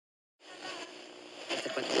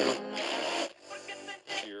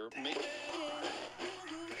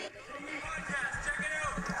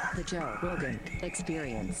The Joe Rogan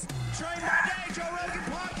Experience. Train by day, Joe Rogan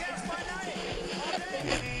podcast by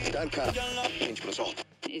night. Result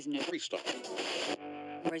is no restart.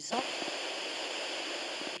 Result.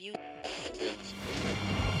 You.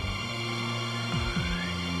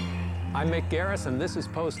 I'm Mick Garris, and this is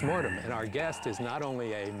Postmortem, and our guest is not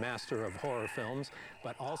only a master of horror films,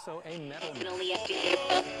 but also a metal man.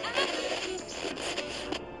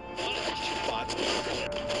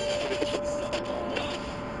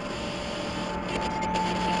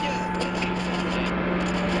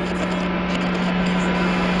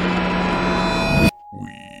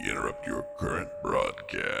 We interrupt your current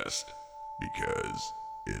broadcast because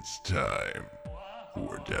it's time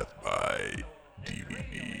for Death by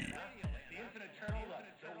DVD.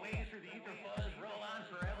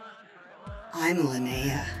 I'm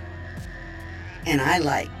Linnea, and I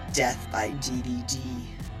like Death by DVD.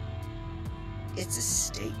 It's a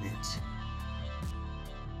statement.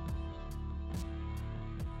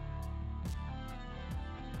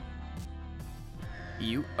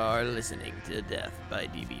 You are listening to Death by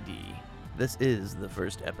DVD. This is the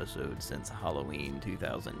first episode since Halloween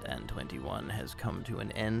 2021 has come to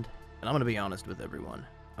an end, and I'm going to be honest with everyone.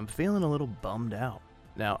 I'm feeling a little bummed out.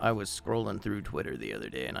 Now, I was scrolling through Twitter the other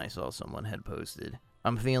day and I saw someone had posted,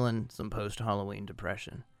 "I'm feeling some post-Halloween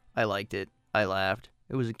depression." I liked it. I laughed.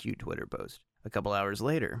 It was a cute Twitter post. A couple hours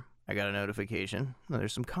later, I got a notification that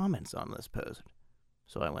there's some comments on this post.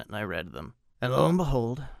 So I went and I read them. And lo and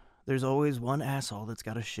behold, there's always one asshole that's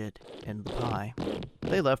got a shit in the pie.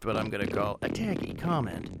 They left what I'm going to call a tacky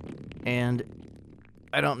comment. And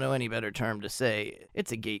I don't know any better term to say.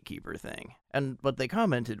 It's a gatekeeper thing. And what they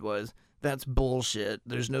commented was, "That's bullshit.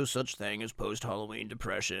 There's no such thing as post-Halloween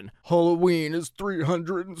depression. Halloween is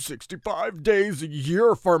 365 days a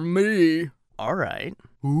year for me." All right.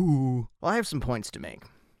 Ooh. Well, I have some points to make.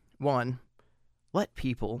 One, let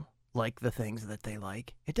people like the things that they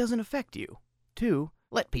like. It doesn't affect you. Two,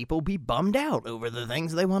 let people be bummed out over the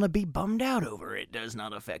things they want to be bummed out over. It does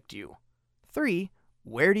not affect you. Three,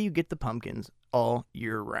 where do you get the pumpkins all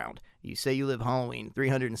year round? You say you live Halloween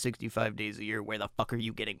 365 days a year. Where the fuck are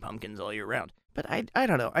you getting pumpkins all year round? But I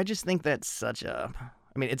don't know. I just think that's such a...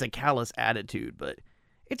 I mean, it's a callous attitude, but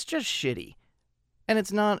it's just shitty. And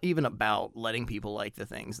it's not even about letting people like the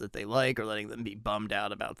things that they like or letting them be bummed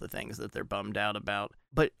out about the things that they're bummed out about.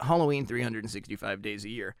 But Halloween 365 days a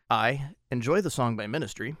year. I enjoy the song by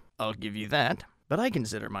Ministry. I'll give you that. But I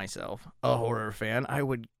consider myself a horror fan. I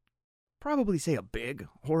would probably say a big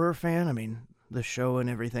horror fan. I mean, the show and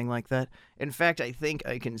everything like that. In fact, I think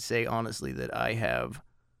I can say honestly that I have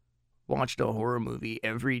watched a horror movie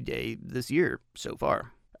every day this year so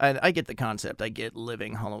far. I get the concept. I get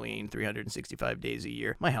living Halloween 365 days a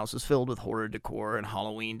year. My house is filled with horror decor and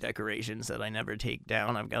Halloween decorations that I never take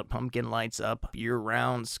down. I've got pumpkin lights up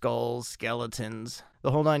year-round, skulls, skeletons, the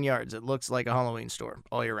whole 9 yards. It looks like a Halloween store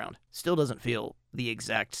all year round. Still doesn't feel the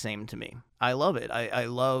exact same to me. I love it. I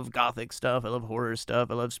love gothic stuff. I love horror stuff.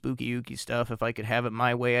 I love spooky-ooky stuff. If I could have it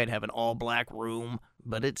my way, I'd have an all-black room.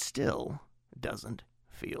 But it still doesn't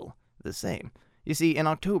feel the same. You see, in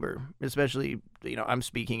October, especially, I'm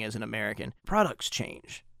speaking as an American, products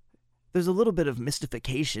change. There's a little bit of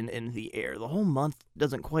mystification in the air. The whole month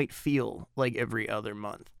doesn't quite feel like every other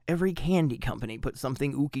month. Every candy company puts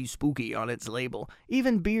something ooky spooky on its label.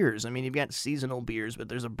 Even beers. I mean, you've got seasonal beers, but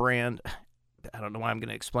there's a brand... I don't know why I'm going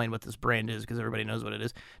to explain what this brand is because everybody knows what it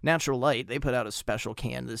is. Natural Light, they put out a special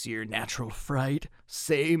can this year. Natural Fright.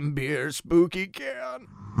 Same beer, spooky can.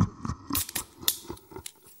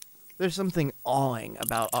 There's something awing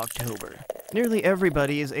about October. Nearly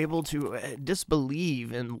everybody is able to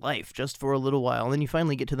disbelieve in life just for a little while, and then you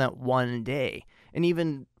finally get to that one day. And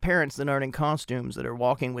even parents that aren't in costumes that are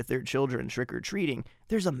walking with their children trick-or-treating,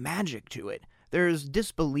 there's a magic to it. There's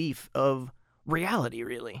disbelief of reality,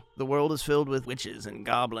 really. The world is filled with witches and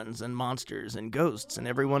goblins and monsters and ghosts, and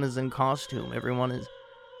everyone is in costume. Everyone is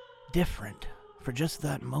different for just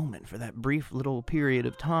that moment, for that brief little period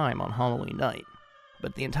of time on Halloween night.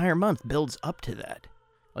 But the entire month builds up to that.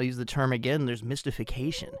 I'll use the term again, there's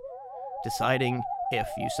mystification. Deciding if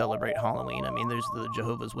you celebrate Halloween. I mean, there's the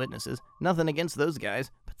Jehovah's Witnesses. Nothing against those guys,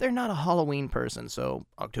 but they're not a Halloween person, so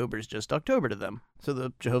October's just October to them. So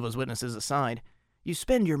the Jehovah's Witnesses aside, you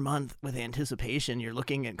spend your month with anticipation. You're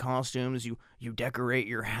looking at costumes, you decorate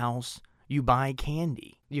your house, you buy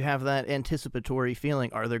candy. You have that anticipatory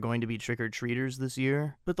feeling, are there going to be trick-or-treaters this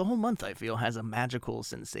year? But the whole month, I feel, has a magical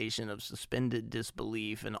sensation of suspended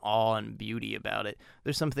disbelief and awe and beauty about it.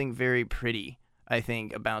 There's something very pretty, I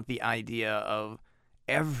think, about the idea of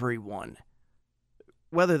everyone,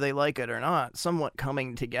 whether they like it or not, somewhat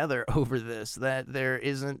coming together over this, that there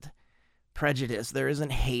isn't prejudice, there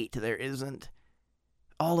isn't hate, there isn't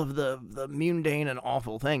all of the mundane and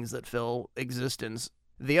awful things that fill existence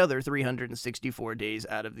the other 364 days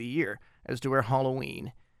out of the year. As to where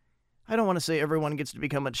Halloween, I don't want to say everyone gets to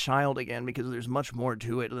become a child again, because there's much more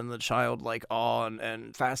to it than the childlike awe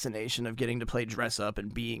and fascination of getting to play dress up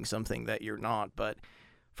and being something that you're not. But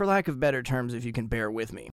for lack of better terms, if you can bear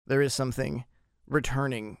with me, there is something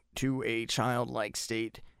returning to a childlike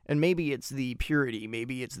state. And maybe it's the purity,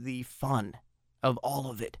 maybe it's the fun of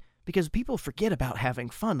all of it. Because people forget about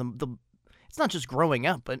having fun. It's not just growing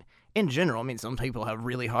up, but in general. I mean, some people have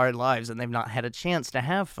really hard lives and they've not had a chance to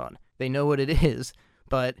have fun. They know what it is,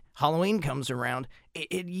 but Halloween comes around.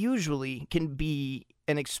 It usually can be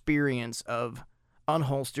an experience of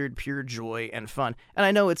unholstered, pure joy and fun. And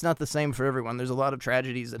I know it's not the same for everyone. There's a lot of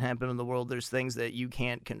tragedies that happen in the world. There's things that you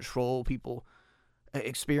can't control. People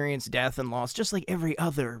experience death and loss just like every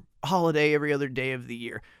other holiday, every other day of the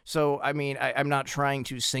year. So, I mean, I'm not trying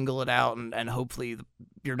to single it out, and hopefully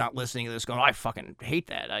you're not listening to this going, I fucking hate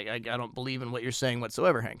that. I don't believe in what you're saying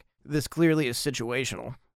whatsoever, Hank. This clearly is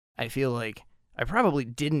situational. I feel like I probably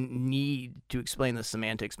didn't need to explain the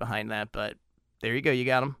semantics behind that, but there you go, you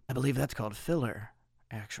got them. I believe that's called filler,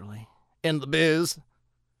 actually. In the biz.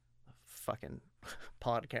 Fucking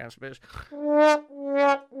podcast, bitch.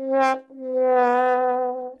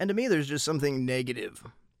 And to me, there's just something negative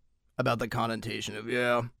about the connotation of,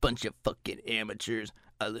 yeah, bunch of fucking amateurs.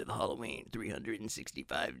 I live Halloween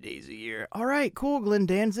 365 days a year. All right, cool, Glenn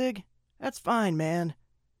Danzig. That's fine, man.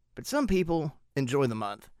 But some people enjoy the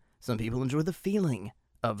month. Some people enjoy the feeling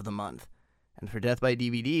of the month. And for Death by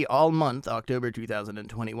DVD, all month, October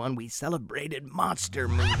 2021, we celebrated monster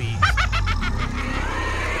movies.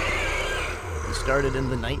 We started in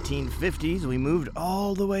the 1950s, we moved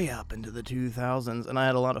all the way up into the 2000s, and I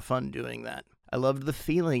had a lot of fun doing that. I loved the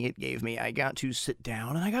feeling it gave me. I got to sit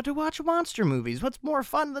down and I got to watch monster movies. What's more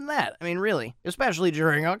fun than that? I mean, really, especially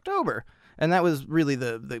during October. And that was really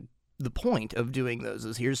the point of doing those,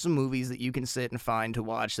 is here's some movies that you can sit and find to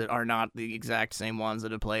watch that are not the exact same ones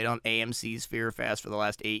that have played on AMC's Fear Fest for the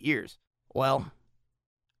last 8 years. Well,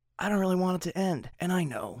 I don't really want it to end, and I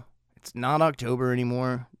know. It's not October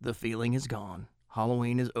anymore. The feeling is gone.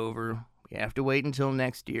 Halloween is over. We have to wait until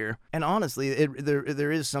next year. And honestly,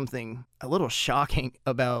 there is something a little shocking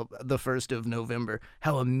about the 1st of November,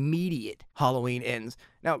 how immediate Halloween ends.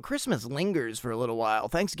 Now, Christmas lingers for a little while.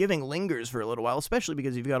 Thanksgiving lingers for a little while, especially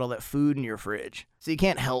because you've got all that food in your fridge. So you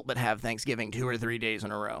can't help but have Thanksgiving 2 or 3 days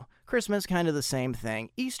in a row. Christmas, kind of the same thing.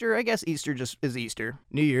 Easter, I guess Easter just is Easter.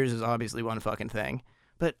 New Year's is obviously one fucking thing.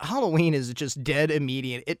 But Halloween is just dead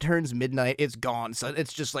immediate. It turns midnight, it's gone. So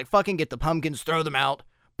it's just like, fucking get the pumpkins, throw them out.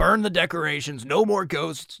 Burn the decorations, no more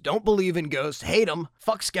ghosts, don't believe in ghosts, hate them,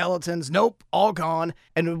 fuck skeletons, nope, all gone.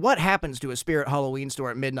 And what happens to a Spirit Halloween store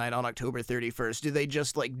at midnight on October 31st? Do they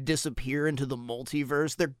just, like, disappear into the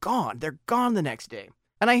multiverse? They're gone the next day.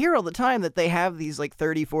 And I hear all the time that they have these, like,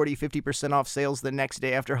 30, 40, 50% off sales the next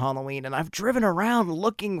day after Halloween, and I've driven around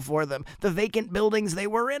looking for them. The vacant buildings they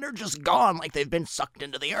were in are just gone, like they've been sucked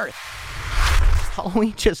into the earth.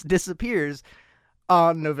 Halloween just disappears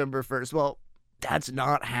on November 1st. Well, that's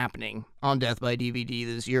not happening on Death by DVD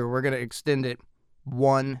this year. We're going to extend it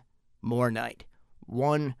one more night.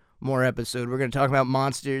 One more episode. We're going to talk about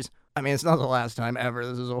monsters. I mean, it's not the last time ever.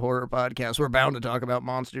 This is a horror podcast. We're bound to talk about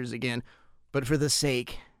monsters again. But for the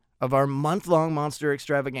sake of our month-long monster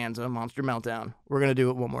extravaganza, Monster Meltdown, we're going to do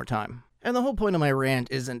it one more time. And the whole point of my rant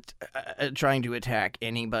isn't trying to attack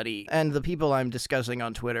anybody. And the people I'm discussing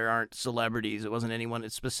on Twitter aren't celebrities. It wasn't anyone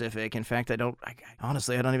specific. In fact,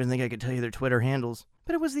 honestly, I don't even think I could tell you their Twitter handles.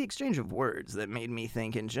 But it was the exchange of words that made me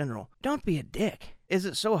think in general. Don't be a dick. Is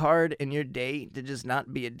it so hard in your day to just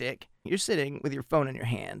not be a dick? You're sitting with your phone in your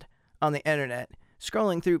hand on the internet,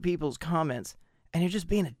 scrolling through people's comments, and you're just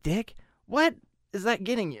being a dick? What is that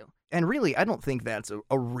getting you? And really, I don't think that's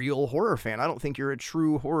a real horror fan. I don't think you're a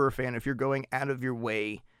true horror fan if you're going out of your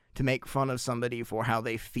way to make fun of somebody for how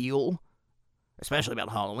they feel, especially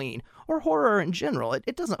about Halloween, or horror in general.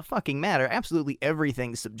 It doesn't fucking matter. Absolutely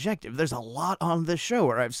everything's subjective. There's a lot on this show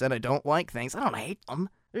where I've said I don't like things. I don't hate them.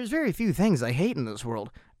 There's very few things I hate in this world.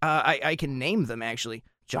 I can name them, actually.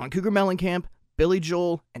 John Cougar Mellencamp, Billy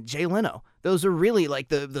Joel, and Jay Leno. Those are really like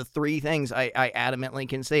the three things I adamantly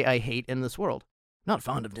can say I hate in this world. Not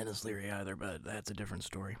fond of Dennis Leary either, but that's a different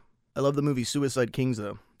story. I love the movie Suicide Kings,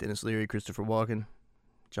 though. Dennis Leary, Christopher Walken,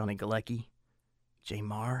 Johnny Galecki, Jay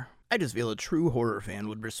Marr. I just feel a true horror fan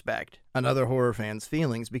would respect another horror fan's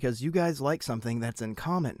feelings because you guys like something that's in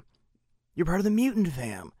common. You're part of the mutant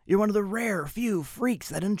fam. You're one of the rare few freaks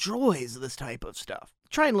that enjoys this type of stuff.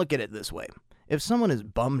 Try and look at it this way. If someone is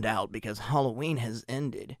bummed out because Halloween has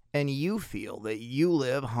ended, and you feel that you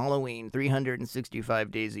live Halloween 365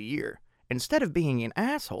 days a year, instead of being an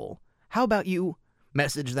asshole, how about you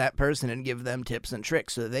message that person and give them tips and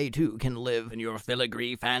tricks so they too can live in your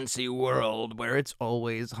filigree fancy world where it's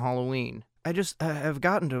always Halloween? I just have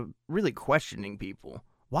gotten to really questioning people.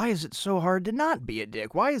 Why is it so hard to not be a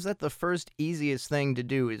dick? Why is that the first easiest thing to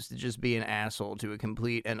do, is to just be an asshole to a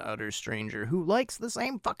complete and utter stranger who likes the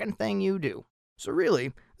same fucking thing you do? So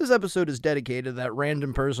really, this episode is dedicated to that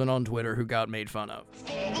random person on Twitter who got made fun of.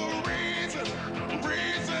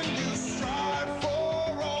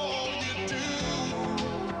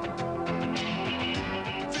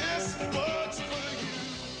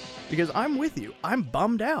 Because I'm with you. I'm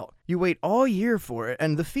bummed out. You wait all year for it,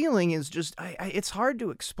 and the feeling is just, it's hard to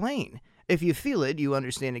explain. If you feel it, you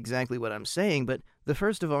understand exactly what I'm saying, but the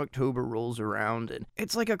 1st of October rolls around, and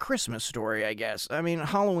it's like a Christmas story, I guess. I mean,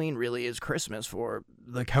 Halloween really is Christmas for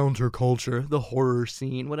the counterculture, the horror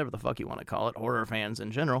scene, whatever the fuck you want to call it, horror fans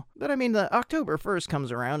in general. But I mean, the October 1st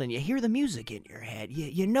comes around, and you hear the music in your head.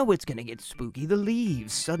 You know it's gonna get spooky. The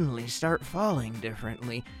leaves suddenly start falling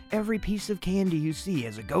differently. Every piece of candy you see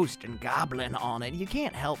has a ghost and goblin on it. You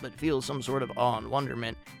can't help but feel some sort of awe and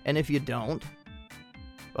wonderment. And if you don't,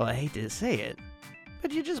 well, I hate to say it,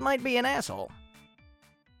 but you just might be an asshole.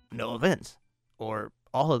 No offense. Or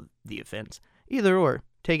all of the offense. Either or.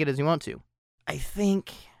 Take it as you want to. I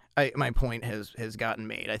think my point has gotten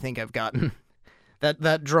made. I think I've gotten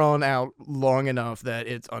that drawn out long enough that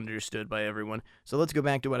it's understood by everyone. So let's go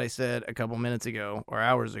back to what I said a couple minutes ago, or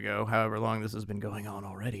hours ago, however long this has been going on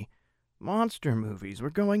already. Monster movies.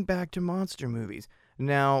 We're going back to monster movies.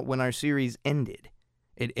 Now, when our series ended,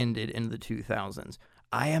 it ended in the 2000s.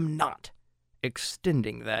 I am not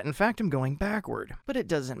extending that. In fact, I'm going backward. But it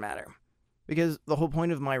doesn't matter. Because the whole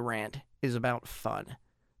point of my rant is about fun.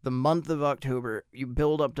 The month of October, you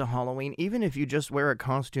build up to Halloween, even if you just wear a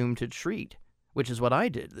costume to treat, which is what I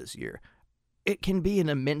did this year. It can be an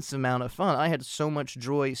immense amount of fun. I had so much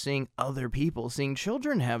joy seeing other people, seeing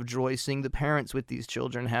children have joy, seeing the parents with these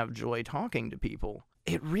children have joy talking to people.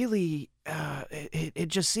 It really, it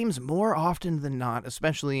just seems more often than not,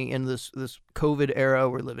 especially in this COVID era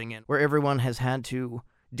we're living in, where everyone has had to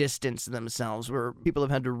distance themselves, where people have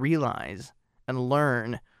had to realize and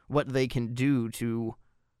learn what they can do to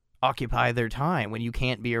occupy their time when you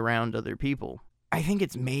can't be around other people. I think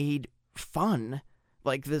it's made fun,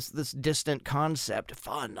 like this distant concept,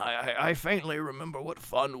 fun. I faintly remember what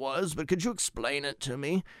fun was, but could you explain it to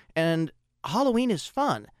me? And Halloween is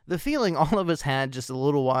fun. The feeling all of us had just a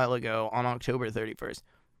little while ago on October 31st.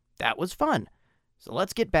 That was fun. So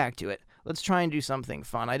let's get back to it. Let's try and do something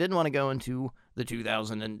fun. I didn't want to go into the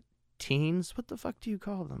 2010s. What the fuck do you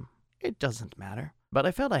call them? It doesn't matter. But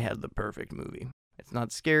I felt I had the perfect movie. It's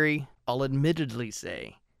not scary. I'll admittedly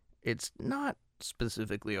say it's not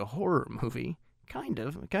specifically a horror movie. Kind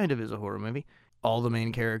of is a horror movie. All the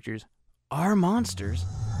main characters are monsters.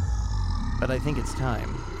 But I think it's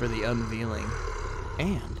time for the unveiling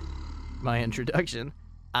and my introduction.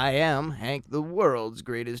 I am Hank, the world's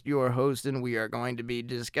greatest, your host, and we are going to be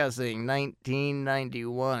discussing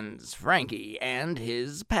 1991's Frankie and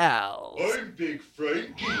His Pals. I'm Big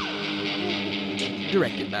Frankie.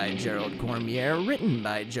 Directed by Gerald Cormier, written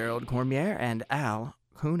by Gerald Cormier and Al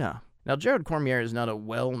Cunha. Now, Gerald Cormier is not a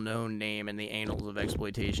well-known name in the annals of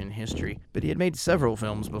exploitation history, but he had made several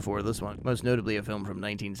films before this one, most notably a film from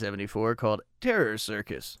 1974 called Terror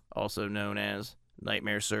Circus, also known as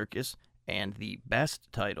Nightmare Circus, and the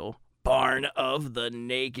best title, Barn of the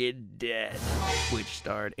Naked Dead, which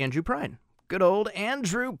starred Andrew Prine. Good old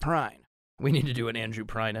Andrew Prine. We need to do an Andrew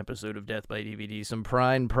Prine episode of Death by DVD, some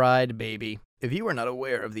Prine pride, baby. If you are not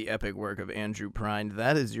aware of the epic work of Andrew Prine,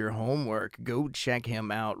 that is your homework. Go check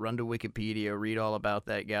him out, run to Wikipedia, read all about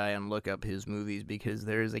that guy, and look up his movies, because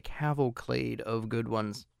there is a cavalcade of good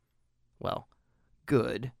ones. Well,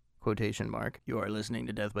 good, quotation mark. You are listening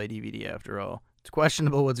to Death by DVD after all. It's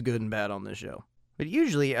questionable what's good and bad on this show. But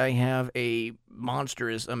usually I have a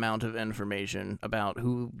monstrous amount of information about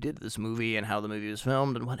who did this movie and how the movie was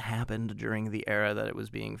filmed and what happened during the era that it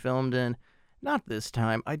was being filmed in. Not this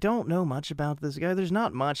time. I don't know much about this guy. There's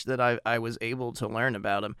not much that I was able to learn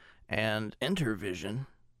about him. And Intervision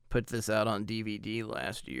put this out on DVD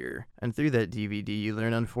last year. And through that DVD, you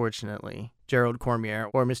learn, unfortunately, Gerald Cormier,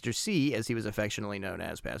 or Mr. C, as he was affectionately known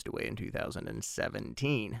as, passed away in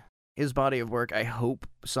 2017. His body of work, I hope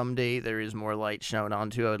someday there is more light shown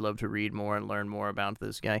onto. I would love to read more and learn more about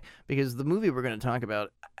this guy, because the movie we're going to talk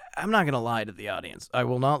about, I'm not going to lie to the audience. I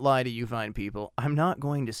will not lie to you fine people. I'm not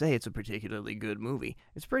going to say it's a particularly good movie.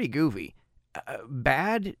 It's pretty goofy.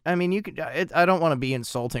 Bad? I mean, you could. I don't want to be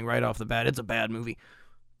insulting right off the bat. It's a bad movie.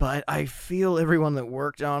 But I feel everyone that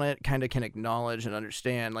worked on it kind of can acknowledge and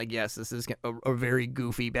understand, like, yes, this is a very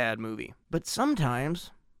goofy, bad movie. But sometimes,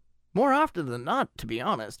 more often than not, to be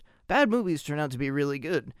honest, bad movies turn out to be really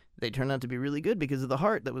good. They turn out to be really good because of the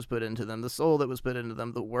heart that was put into them, the soul that was put into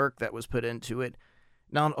them, the work that was put into it.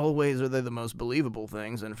 Not always are they the most believable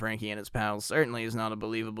things, and Frankie and His Pals certainly is not a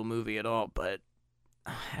believable movie at all, but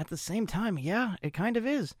at the same time, yeah, it kind of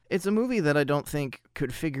is. It's a movie that I don't think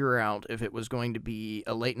could figure out if it was going to be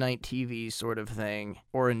a late-night TV sort of thing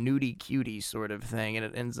or a nudie-cutie sort of thing, and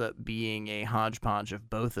it ends up being a hodgepodge of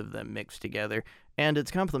both of them mixed together, and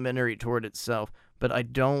it's complementary toward itself, but I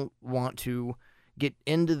don't want to get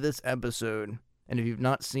into this episode, and if you've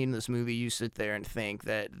not seen this movie, you sit there and think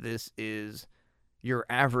that this is your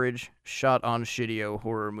average shot-on-shitio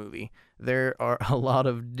horror movie. There are a lot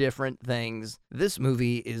of different things. This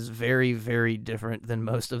movie is very, very different than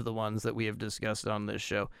most of the ones that we have discussed on this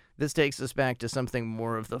show. This takes us back to something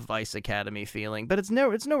more of the Vice Academy feeling, but it's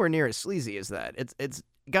nowhere near as sleazy as that. It's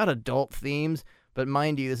got adult themes, but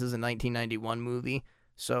mind you, this is a 1991 movie,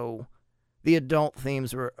 so the adult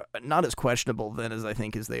themes were not as questionable then as I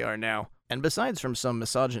think as they are now. And besides from some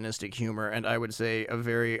misogynistic humor, and I would say a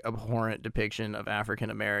very abhorrent depiction of African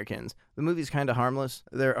Americans, the movie's kind of harmless.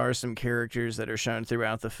 There are some characters that are shown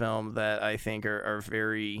throughout the film that I think are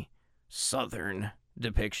very Southern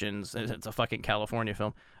depictions. It's a fucking California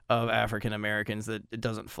film of African Americans that it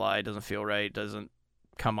doesn't fly, doesn't feel right, doesn't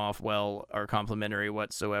come off well or complimentary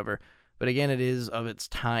whatsoever. But again, it is of its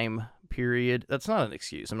time period. That's not an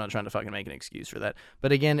excuse. I'm not trying to fucking make an excuse for that.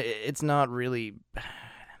 But again, it's not really...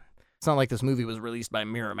 It's not like this movie was released by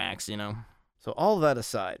Miramax, you know? So all of that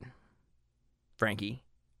aside, Frankie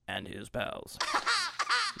and His Pals.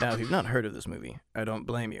 Now, if you've not heard of this movie, I don't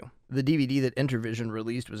blame you. The DVD that Intervision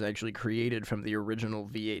released was actually created from the original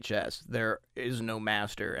VHS. There is no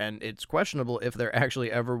master, and it's questionable if there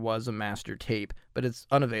actually ever was a master tape, but it's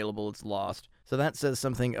unavailable, it's lost. So that says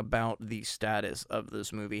something about the status of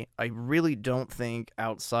this movie. I really don't think,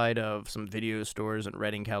 outside of some video stores in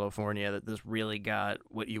Redding, California, that this really got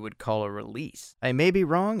what you would call a release. I may be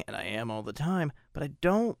wrong, and I am all the time, but I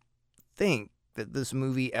don't think that this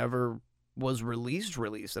movie ever was released.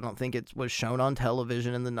 I don't think it was shown on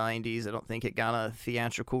television in the 90s. I don't think it got a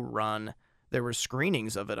theatrical run. There were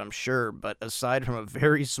screenings of it, I'm sure, but aside from a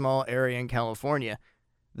very small area in California,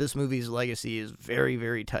 this movie's legacy is very,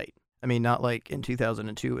 very tight. I mean, not like in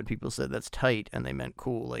 2002 when people said that's tight and they meant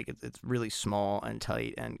cool. Like, it's really small and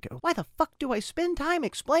tight and go, why the fuck do I spend time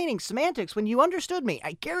explaining semantics when you understood me?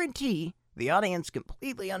 I guarantee the audience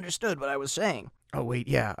completely understood what I was saying. Oh, wait,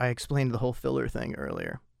 yeah, I explained the whole filler thing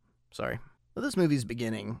earlier. Sorry. Well, this movie's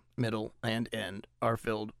beginning, middle, and end are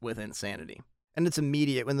filled with insanity. And it's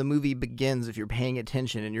immediate. When the movie begins, if you're paying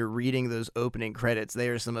attention and you're reading those opening credits, they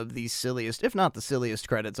are some of the silliest, if not the silliest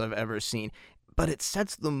credits I've ever seen. But it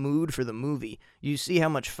sets the mood for the movie. You see how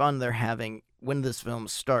much fun they're having when this film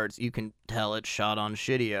starts. You can tell it's shot on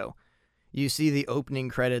shitio. You see the opening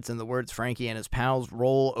credits and the words Frankie and His Pals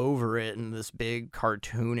roll over it in this big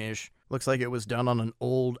cartoonish, looks like it was done on an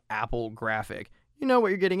old Apple graphic. You know what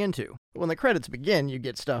you're getting into. When the credits begin, you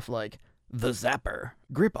get stuff like The Zapper,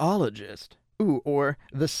 Gripologist, or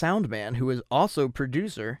The Soundman, who is also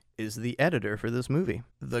producer, is the editor for this movie.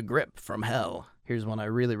 The Grip from Hell. Here's one I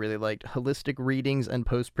really, really liked. Holistic Readings and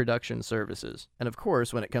Post-Production Services. And of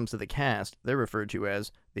course, when it comes to the cast, they're referred to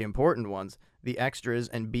as the important ones. The extras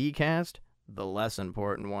and B cast, the less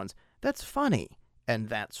important ones. That's funny. And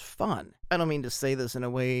that's fun. I don't mean to say this in a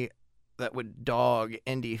way that would dog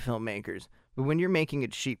indie filmmakers, but when you're making a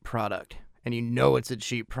cheap product, and you know it's a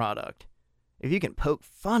cheap product, if you can poke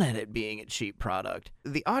fun at it being a cheap product,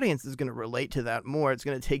 the audience is going to relate to that more. It's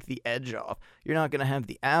going to take the edge off. You're not going to have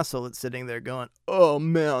the asshole that's sitting there going, oh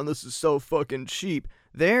man, this is so fucking cheap.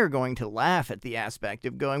 They're going to laugh at the aspect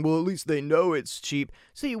of going, well, at least they know it's cheap.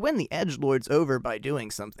 So you win the edgelords over by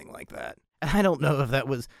doing something like that. And I don't know if that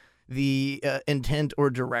was the intent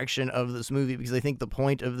or direction of this movie, because I think the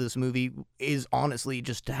point of this movie is honestly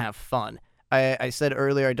just to have fun. I said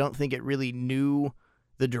earlier, I don't think it really knew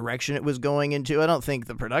the direction it was going into. I don't think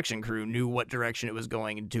the production crew knew what direction it was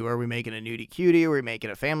going into. Are we making a nudie cutie? Are we making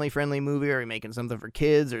a family-friendly movie? Are we making something for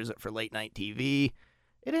kids? Or is it for late-night TV?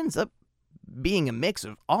 It ends up being a mix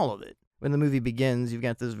of all of it. When the movie begins, you've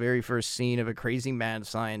got this very first scene of a crazy mad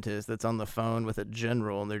scientist that's on the phone with a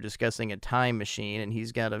general, and they're discussing a time machine, and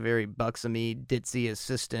he's got a very buxomy, ditzy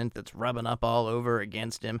assistant that's rubbing up all over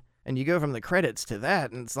against him. And you go from the credits to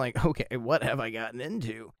that, and it's like, okay, what have I gotten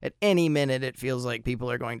into? At any minute, it feels like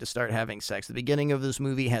people are going to start having sex. The beginning of this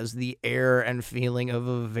movie has the air and feeling of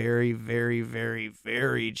a very, very, very,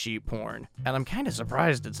 very cheap porn. And I'm kind of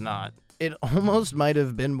surprised it's not. It almost might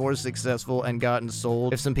have been more successful and gotten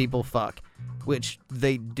sold if some people fuck. Which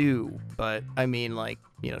they do, but I mean, like,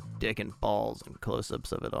 you know, dick and balls and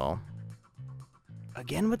close-ups of it all.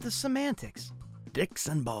 Again with the semantics. Dicks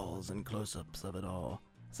and balls and close-ups of it all.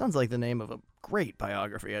 Sounds like the name of a great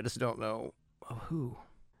biography, I just don't know who.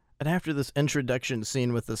 And after this introduction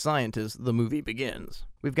scene with the scientist, the movie begins.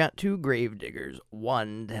 We've got two gravediggers,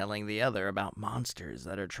 one telling the other about monsters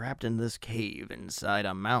that are trapped in this cave inside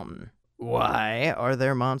a mountain. Why are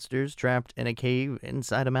there monsters trapped in a cave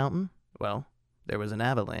inside a mountain? Well, there was an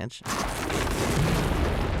avalanche.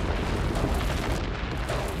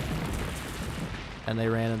 And they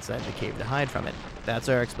ran inside the cave to hide from it. That's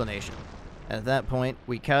our explanation. At that point,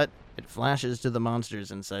 we cut, it flashes to the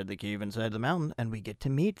monsters inside the cave inside the mountain, and we get to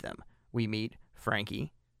meet them. We meet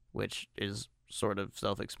Frankie, which is sort of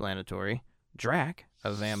self-explanatory, Drac,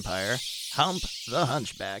 a vampire, Hump, the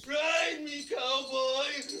hunchback, Ride me,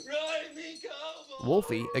 cowboy! Ride me, cowboy!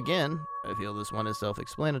 Wolfie, again, I feel this one is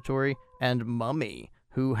self-explanatory, and Mummy,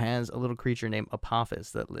 who has a little creature named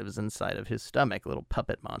Apophis that lives inside of his stomach, a little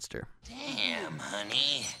puppet monster. Damn,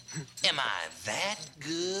 honey. Am I that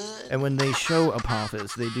good? And when they show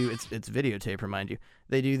Apophis, they do, it's videotape, remind you,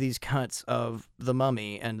 they do these cuts of the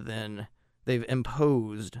mummy, and then they've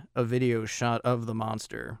imposed a video shot of the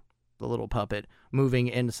monster, the little puppet, moving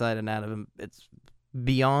inside and out of him. It's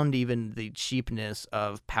beyond even the cheapness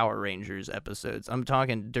of Power Rangers episodes. I'm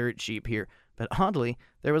talking dirt cheap here. But oddly,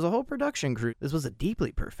 there was a whole production crew. This was a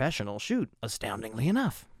deeply professional shoot, astoundingly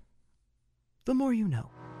enough. The more you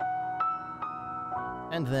know.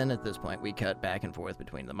 And then at this point, we cut back and forth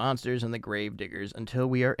between the monsters and the gravediggers until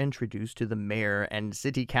we are introduced to the mayor and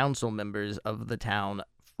city council members of the town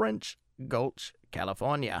French Gulch,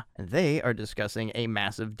 California. And they are discussing a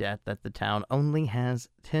massive debt that the town only has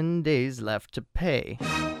 10 days left to pay.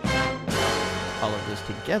 All of this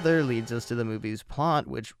together leads us to the movie's plot,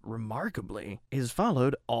 which, remarkably, is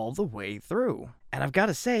followed all the way through. And I've got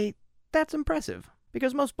to say, that's impressive,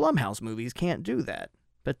 because most Blumhouse movies can't do that.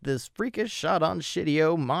 But this freakish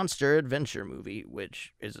shot-on-shitty-o monster adventure movie,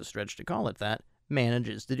 which is a stretch to call it that,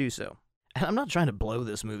 manages to do so. And I'm not trying to blow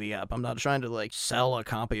this movie up. I'm not trying to, sell a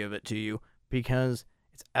copy of it to you, because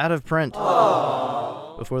it's out of print.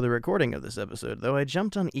 Aww. Before the recording of this episode, though, I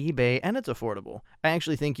jumped on eBay, and it's affordable. I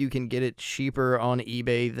actually think you can get it cheaper on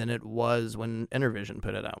eBay than it was when Intervision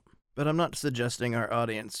put it out. But I'm not suggesting our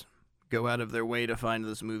audience go out of their way to find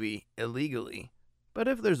this movie illegally. But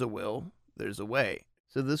if there's a will, there's a way.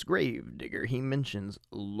 So this gravedigger, he mentions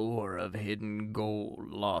lore of hidden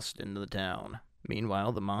gold lost in the town.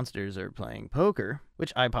 Meanwhile, the monsters are playing poker,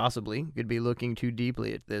 which I possibly could be looking too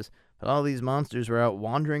deeply at this, but all these monsters were out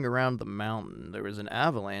wandering around the mountain. There was an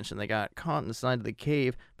avalanche and they got caught inside the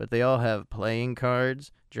cave, but they all have playing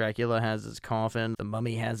cards. Dracula has his coffin, the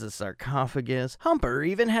mummy has a sarcophagus, Humper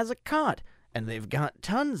even has a cot, and they've got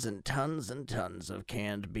tons and tons and tons of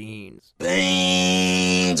canned beans.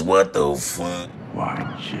 Beans? What the fuck?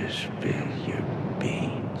 Watch you spill your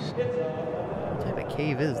beans. What type of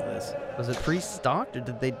cave is this? Was it pre-stocked, or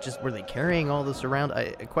were they carrying all this around?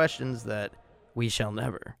 Questions that we shall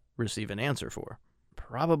never receive an answer for.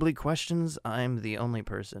 Probably questions I'm the only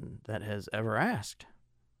person that has ever asked,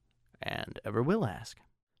 and ever will ask.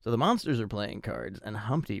 So the monsters are playing cards, and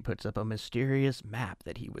Humpty puts up a mysterious map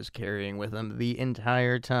that he was carrying with him the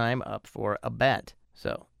entire time up for a bet.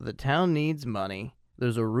 So the town needs money,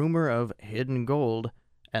 there's a rumor of hidden gold,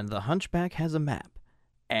 and the hunchback has a map.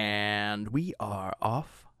 And we are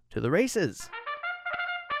off to the races.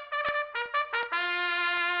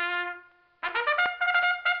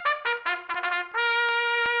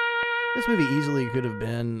 This movie easily could have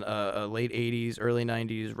been a late 80s, early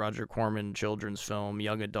 90s Roger Corman children's film,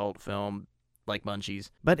 young adult film, like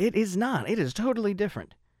Munchies. But it is not. It is totally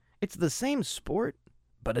different. It's the same sport,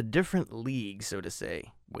 but a different league, so to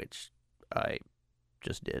say, which I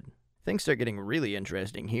just did. Things start getting really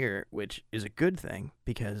interesting here, which is a good thing,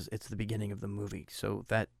 because it's the beginning of the movie, so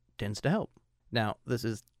that tends to help. Now, this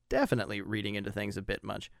is definitely reading into things a bit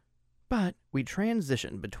much, but we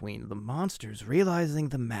transition between the monsters realizing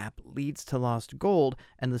the map leads to lost gold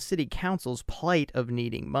and the city council's plight of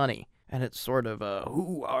needing money. And it's sort of a,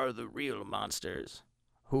 who are the real monsters?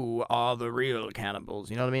 Who are the real cannibals?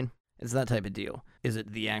 You know what I mean? It's that type of deal. Is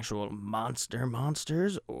it the actual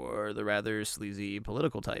monsters or the rather sleazy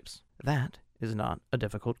political types? That is not a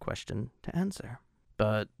difficult question to answer.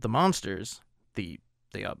 But the monsters, the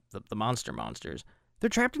monsters, They're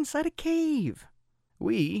trapped inside a cave.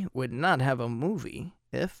 We would not have a movie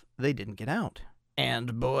if they didn't get out.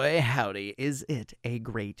 And boy, howdy, is it a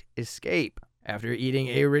great escape. After eating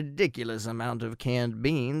a ridiculous amount of canned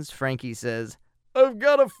beans, Frankie says, "I've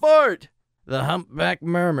got a fart!" The humpback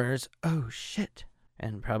murmurs, "Oh shit."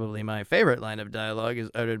 And probably my favorite line of dialogue is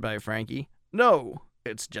uttered by Frankie, "No,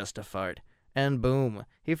 it's just a fart." And boom,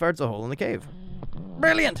 he farts a hole in the cave.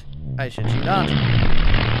 Brilliant! I shit you not.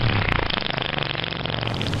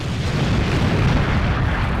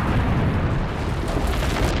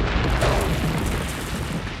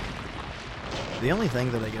 The only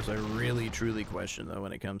thing that I guess I really truly question, though,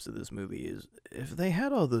 when it comes to this movie is, if they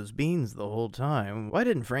had all those beans the whole time, why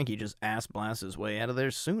didn't Frankie just ass blast his way out of there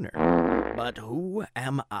sooner? But who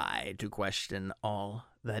am I to question all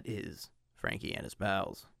that is Frankie and his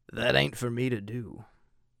pals? That ain't for me to do.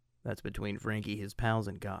 That's between Frankie, his pals,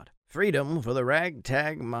 and God. Freedom for the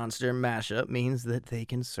ragtag monster mashup means that they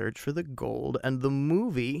can search for the gold, and the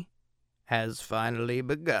movie has finally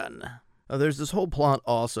begun. There's this whole plot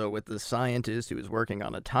also with the scientist who is working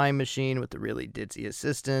on a time machine with the really ditzy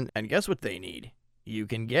assistant, and guess what they need? You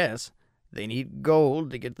can guess. They need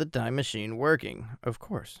gold to get the time machine working. Of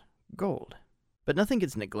course, gold. But nothing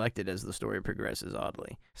gets neglected as the story progresses,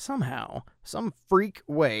 oddly. Somehow, some freak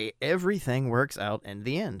way, everything works out in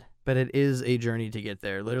the end. But it is a journey to get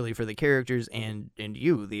there, literally for the characters and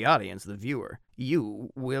you, the audience, the viewer. You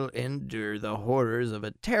will endure the horrors of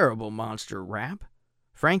a terrible monster rap,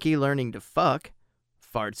 Frankie learning to fuck,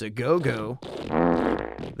 farts a go-go.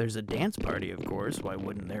 There's a dance party, of course, why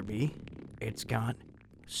wouldn't there be? It's got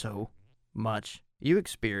so much. You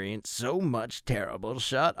experience so much terrible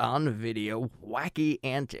shot-on-video wacky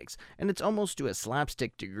antics, and it's almost to a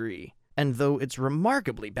slapstick degree. And though it's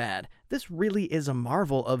remarkably bad, this really is a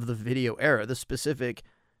marvel of the video era, the specific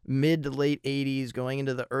mid to late 80s going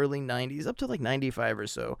into the early 90s, up to like 95 or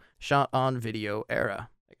so, shot-on-video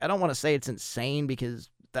era. I don't want to say it's insane because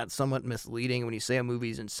that's somewhat misleading. When you say a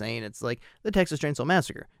movie's insane, it's like the Texas Chainsaw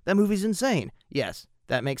Massacre. That movie's insane. Yes,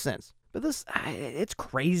 that makes sense. But this, it's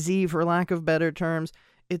crazy for lack of better terms.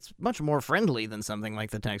 It's much more friendly than something like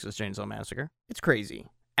the Texas Chainsaw Massacre. It's crazy,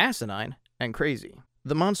 asinine, and crazy.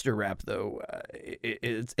 The monster rap, though,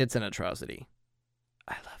 it's an atrocity.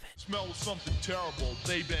 I love it. Smell of something terrible.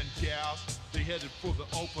 They've been gassed. They headed for the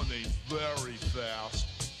opening very fast.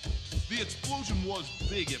 The explosion was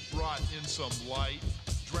big. It brought in some light.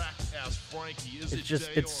 Drac asked Frankie, is it day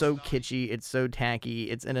it's so night? kitschy. It's so tacky.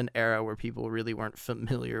 It's in an era where people really weren't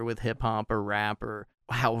familiar with hip-hop or rap or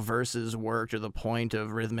how verses worked or the point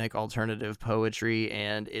of rhythmic alternative poetry,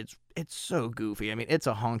 and it's so goofy. I mean, it's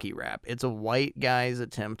a honky rap. It's a white guy's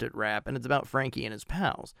attempt at rap, and it's about Frankie and his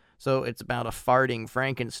pals. So it's about a farting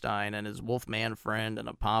Frankenstein and his Wolfman friend and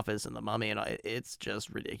Apophis and the Mummy, and it's just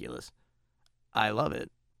ridiculous. I love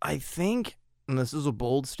it. I think, and this is a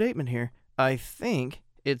bold statement here, I think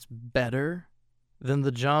it's better than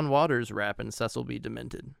the John Waters rap in Cecil B.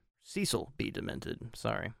 Demented.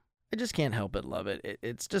 Sorry. I just can't help but love it.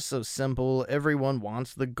 It's just so simple. Everyone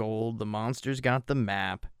wants the gold. The monster's got the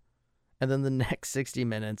map. And then the next 60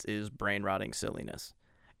 minutes is brain-rotting silliness.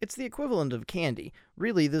 It's the equivalent of candy.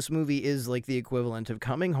 Really, this movie is like the equivalent of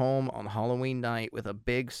coming home on Halloween night with a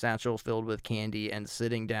big satchel filled with candy and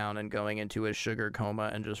sitting down and going into a sugar coma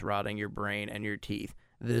and just rotting your brain and your teeth.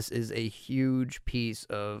 This is a huge piece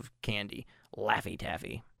of candy. Laffy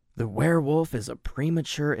Taffy. The werewolf is a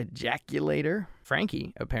premature ejaculator.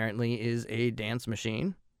 Frankie, apparently, is a dance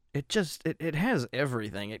machine. It has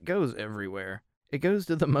everything. It goes everywhere. It goes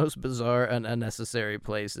to the most bizarre and unnecessary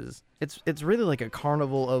places. It's really like a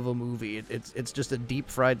carnival of a movie. It's just a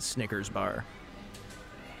deep-fried Snickers bar.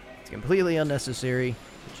 It's completely unnecessary,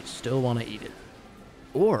 but you still want to eat it.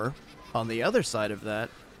 Or, on the other side of that,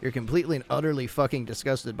 you're completely and utterly fucking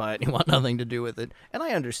disgusted by it and you want nothing to do with it. And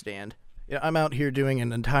I understand. You know, I'm out here doing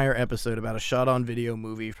an entire episode about a shot-on-video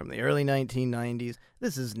movie from the early 1990s.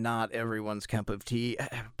 This is not everyone's cup of tea,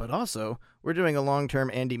 but also, we're doing a long-term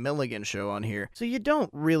Andy Milligan show on here, so you don't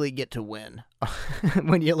really get to win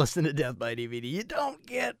when you listen to Death by DVD. You don't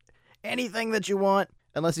get anything that you want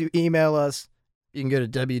unless you email us. You can go to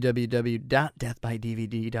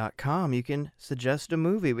www.deathbydvd.com. You can suggest a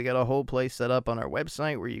movie. We got a whole place set up on our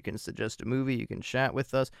website where you can suggest a movie. You can chat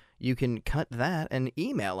with us. You can cut that and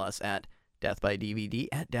email us at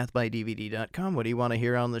deathbydvd@deathbydvd.com. What do you want to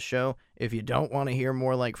hear on the show? If you don't want to hear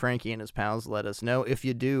more like Frankie and his pals, let us know. If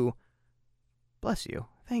you do, bless you.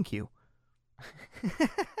 Thank you.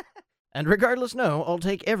 And regardless, no, I'll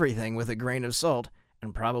take everything with a grain of salt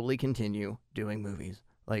and probably continue doing movies.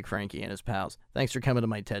 like Frankie and his pals. Thanks for coming to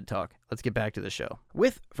my TED Talk. Let's get back to the show.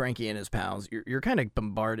 With Frankie and his pals, you're kind of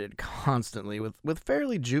bombarded constantly with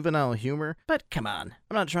fairly juvenile humor, but come on.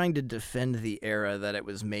 I'm not trying to defend the era that it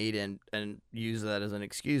was made in and use that as an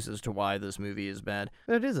excuse as to why this movie is bad.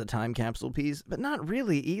 But it is a time capsule piece, but not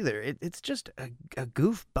really either. It's just a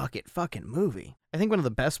goof bucket fucking movie. I think one of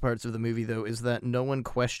the best parts of the movie, though, is that no one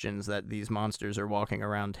questions that these monsters are walking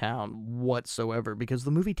around town whatsoever, because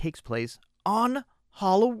the movie takes place on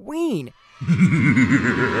Halloween. So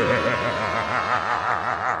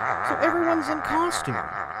everyone's in costume.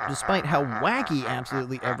 Despite how wacky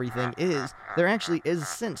absolutely everything is, there actually is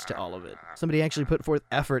sense to all of it. Somebody actually put forth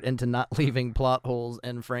effort into not leaving plot holes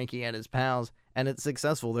in Frankie and his pals, and it's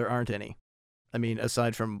successful. There aren't any. I mean,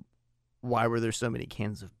 aside from why were there so many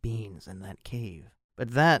cans of beans in that cave?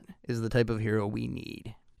 But that is the type of hero we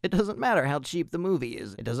need. It doesn't matter how cheap the movie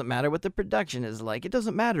is. It doesn't matter what the production is like. It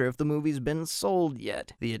doesn't matter if the movie's been sold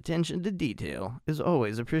yet. The attention to detail is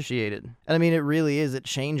always appreciated. And I mean, it really is. It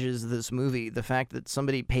changes this movie. The fact that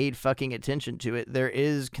somebody paid fucking attention to it, there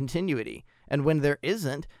is continuity. And when there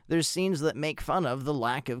isn't, there's scenes that make fun of the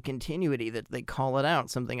lack of continuity, that they call it out.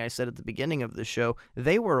 Something I said at the beginning of the show.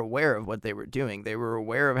 They were aware of what they were doing. They were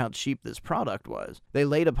aware of how cheap this product was. They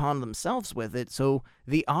laid upon themselves with it, so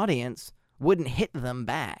the audience wouldn't hit them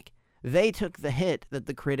back. They took the hit that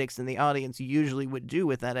the critics and the audience usually would do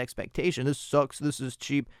with that expectation. This sucks, this is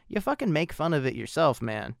cheap. You fucking make fun of it yourself,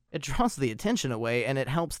 man. It draws the attention away, and it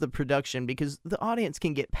helps the production because the audience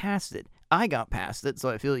can get past it. I got past it, so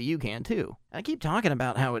I feel you can too. I keep talking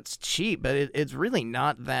about how it's cheap, but it's really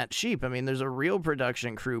not that cheap. I mean, there's a real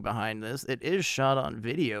production crew behind this. It is shot on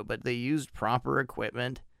video, but they used proper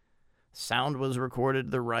equipment. Sound was recorded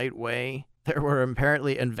the right way. There were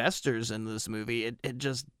apparently investors in this movie. It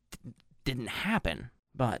just didn't happen.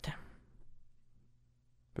 But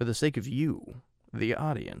for the sake of you, the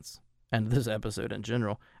audience, and this episode in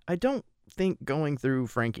general, I don't think going through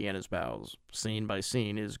Frankie and his pals scene by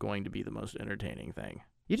scene is going to be the most entertaining thing.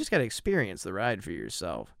 You just gotta experience the ride for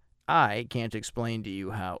yourself. I can't explain to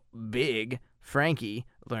you how big Frankie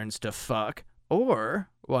learns to fuck, or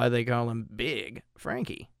why they call him Big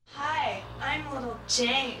Frankie. Hi, I'm Little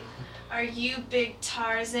Jane. Are you Big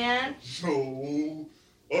Tarzan? No,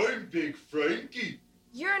 I'm Big Frankie.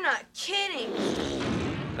 You're not kidding.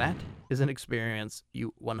 That is an experience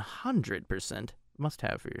you 100% must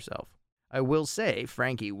have for yourself. I will say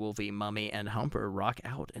Frankie, Wolfie, Mummy, and Humper rock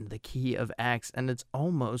out in the key of X, and it's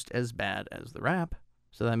almost as bad as the rap.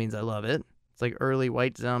 So that means I love it. It's like early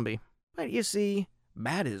White Zombie. But you see,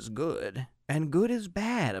 bad is good. And good is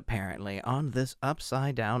bad, apparently, on this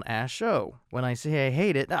upside-down ass show. When I say I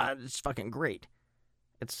hate it, it's fucking great.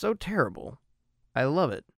 It's so terrible. I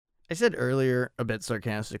love it. I said earlier, a bit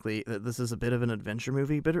sarcastically, that this is a bit of an adventure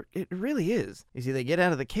movie, but it really is. You see, they get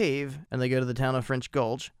out of the cave, and they go to the town of French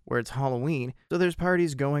Gulch, where it's Halloween, so there's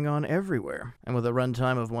parties going on everywhere. And with a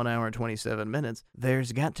runtime of 1 hour and 27 minutes,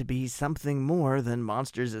 there's got to be something more than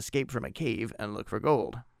monsters escape from a cave and look for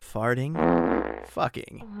gold. Farting,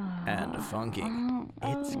 fucking, and funking.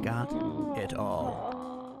 It's got it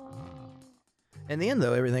all. In the end,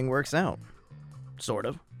 though, everything works out. Sort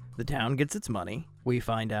of. The town gets its money. We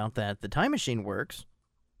find out that the time machine works,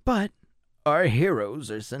 but our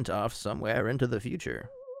heroes are sent off somewhere into the future.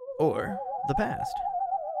 Or the past.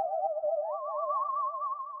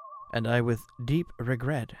 And I, with deep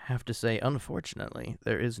regret, have to say, unfortunately,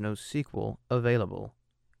 there is no sequel available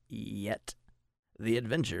yet. The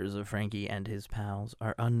adventures of Frankie and his pals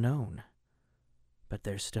are unknown, but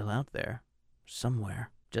they're still out there,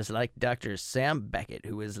 somewhere. Just like Dr. Sam Beckett,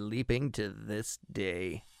 who is leaping to this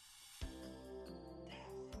day.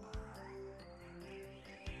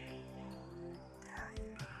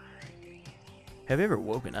 Have you ever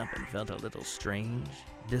woken up and felt a little strange,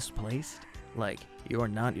 displaced, like you're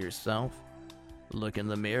not yourself? Look in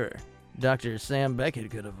the mirror. Dr. Sam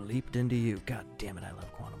Beckett could have leaped into you. God damn it, I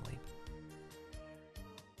love Quantum Leap.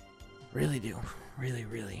 Really do. Really,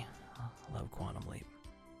 really love Quantum Leap.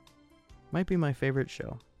 Might be my favorite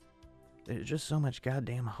show. There's just so much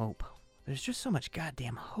goddamn hope. There's just so much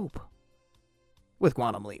goddamn hope. With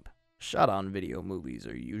Quantum Leap. Shot on video movies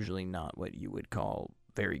are usually not what you would call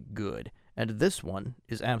very good, and this one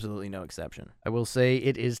is absolutely no exception. I will say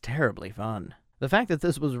it is terribly fun. The fact that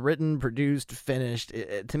this was written, produced, finished,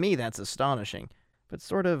 to me that's astonishing, but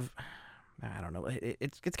sort of, I don't know,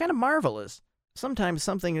 it's kind of marvelous. Sometimes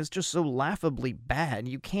something is just so laughably bad,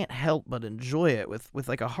 you can't help but enjoy it with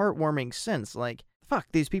like a heartwarming sense, like, fuck,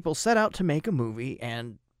 these people set out to make a movie,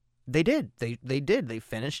 and they did. They did. They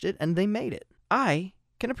finished it, and they made it. I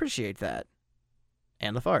can appreciate that.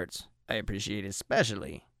 And the farts. I appreciate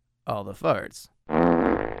especially all the farts.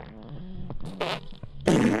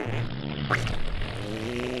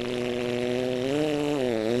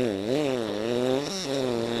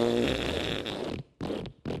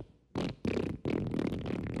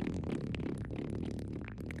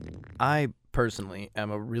 I personally am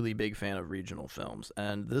a really big fan of regional films,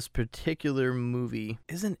 and this particular movie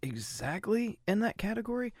isn't exactly in that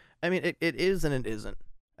category. I mean, it is and it isn't.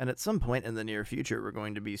 And at some point in the near future, we're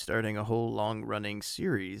going to be starting a whole long-running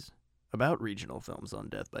series about regional films on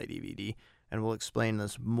Death by DVD, and we'll explain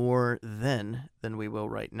this more then than we will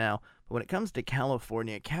right now. But when it comes to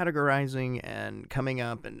California categorizing and coming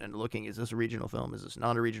up and looking, is this a regional film, is this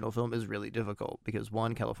not a regional film, is really difficult, because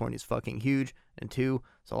one, California's fucking huge, and two,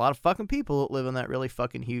 there's a lot of fucking people that live in that really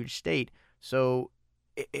fucking huge state. So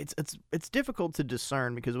it's difficult to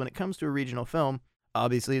discern, because when it comes to a regional film,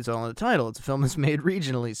 obviously it's all in the title. It's a film that's made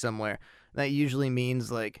regionally somewhere. That usually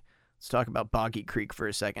means, like, let's talk about Boggy Creek for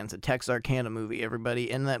a second. It's a Texarkana movie. Everybody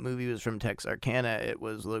in that movie was from Texarkana. It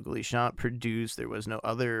was locally shot, produced. There was no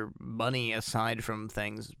other money aside from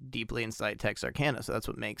things deeply inside Texarkana. So that's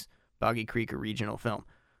what makes Boggy Creek a regional film.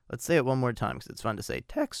 Let's say it one more time because it's fun to say.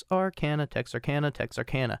 Texarkana, Texarkana,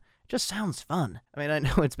 Texarkana. It just sounds fun. I mean, I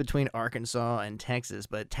know it's between Arkansas and Texas,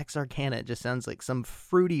 but Texarkana just sounds like some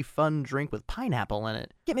fruity, fun drink with pineapple in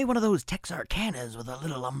it. Get me one of those Texarkanas with a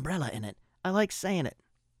little umbrella in it. I like saying it.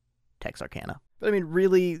 Texarkana. But I mean,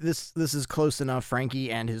 really, this is close enough, Frankie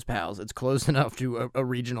and His Pals. It's close enough to a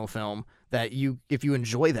regional film that if you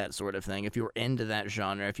enjoy that sort of thing, if you're into that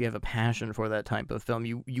genre, if you have a passion for that type of film,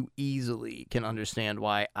 you easily can understand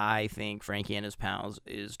why I think Frankie and His Pals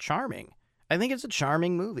is charming. I think it's a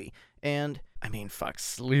charming movie. And, I mean, fuck,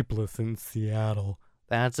 Sleepless in Seattle.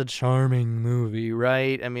 That's a charming movie,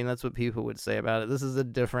 right? I mean, that's what people would say about it. This is a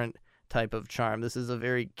different type of charm. This is a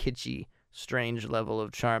very kitschy, strange level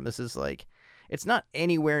of charm. This is like, it's not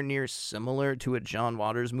anywhere near similar to a John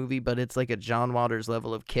Waters movie, but it's like a John Waters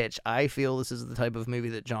level of kitsch. I feel this is the type of movie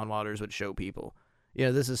that John Waters would show people. You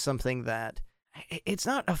know, this is something that, it's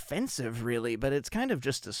not offensive really, but it's kind of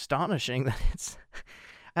just astonishing that it's,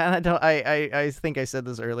 and I think I said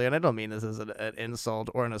this earlier, and I don't mean this as an insult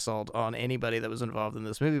or an assault on anybody that was involved in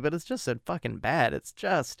this movie, but it's just so fucking bad. It's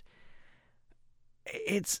just,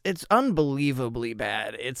 it's unbelievably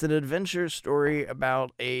bad. It's an adventure story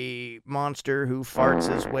about a monster who farts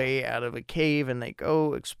his way out of a cave and they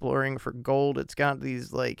go exploring for gold. It's got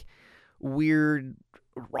these like weird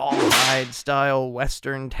rawhide style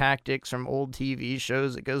Western tactics from old TV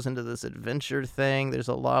shows. It goes into this adventure thing. There's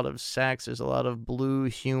a lot of sex. There's a lot of blue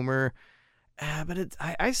humor. But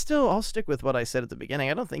I'll stick with what I said at the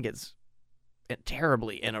beginning. I don't think it's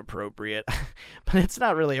terribly inappropriate, but it's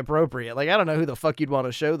not really appropriate. Like, I don't know who the fuck you'd want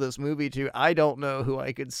to show this movie to. I don't know who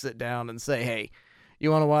I could sit down and say, hey,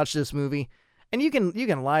 you want to watch this movie? And you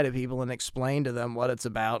can lie to people and explain to them what it's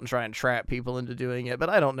about and try and trap people into doing it, but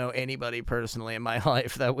I don't know anybody personally in my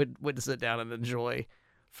life that would sit down and enjoy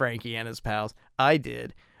Frankie and His Pals. I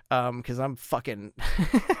did, because I'm fucking...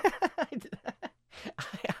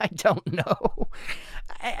 I don't know.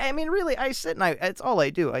 I mean, really, it's all I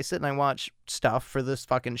do. I sit and I watch stuff for this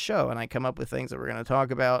fucking show, and I come up with things that we're going to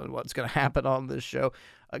talk about and what's going to happen on this show.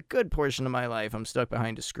 A good portion of my life, I'm stuck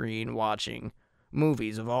behind a screen watching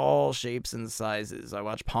movies of all shapes and sizes. I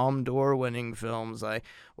watch Palme d'Or winning films. I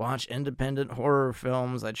watch independent horror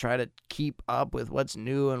films. I try to keep up with what's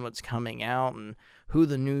new and what's coming out and who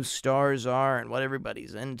the new stars are and what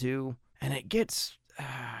everybody's into. And it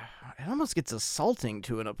almost gets assaulting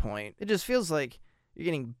to a point. It just feels like you're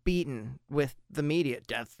getting beaten with the media.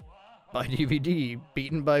 Death by DVD,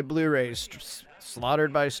 beaten by Blu-ray,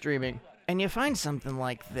 slaughtered by streaming. And you find something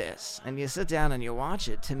like this, and you sit down and you watch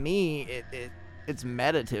it. To me, it's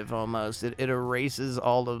meditative almost. It erases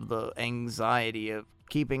all of the anxiety of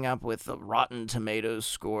keeping up with the Rotten Tomatoes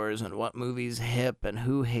scores and what movie's hip and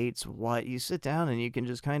who hates what. You sit down and you can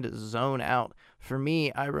just kind of zone out. For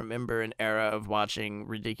me, I remember an era of watching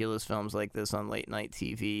ridiculous films like this on late night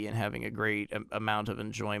TV and having a great amount of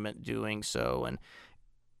enjoyment doing so. And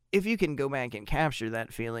if you can go back and capture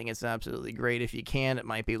that feeling, it's absolutely great. If you can, it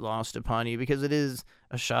might be lost upon you because it is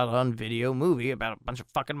a shot-on-video movie about a bunch of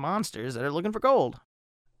fucking monsters that are looking for gold.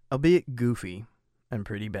 Albeit goofy and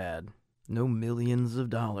pretty bad. No millions of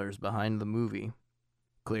dollars behind the movie,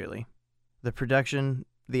 clearly. The production,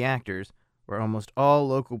 the actors, were almost all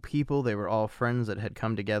local people. They were all friends that had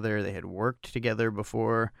come together. They had worked together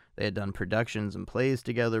before. They had done productions and plays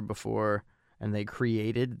together before. And they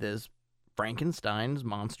created this Frankenstein's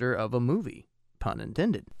monster of a movie, pun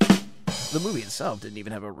intended. The movie itself didn't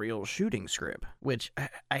even have a real shooting script, which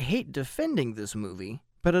I hate defending this movie,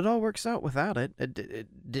 but it all works out without it.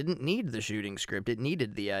 It didn't need the shooting script. It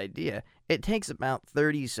needed the idea. It takes about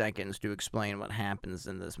 30 seconds to explain what happens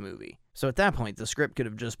in this movie. So at that point, the script could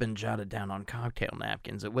have just been jotted down on cocktail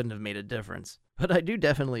napkins. It wouldn't have made a difference. But I do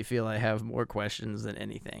definitely feel I have more questions than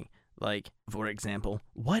anything. Like, for example,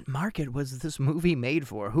 what market was this movie made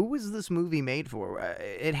for? Who was this movie made for?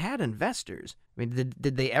 It had investors. I mean,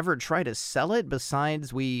 did they ever try to sell it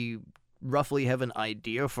besides we roughly have an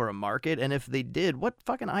idea for a market? And if they did, what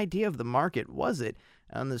fucking idea of the market was it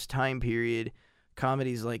on this time period?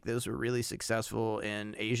 Comedies like this were really successful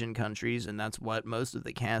in Asian countries, and that's what most of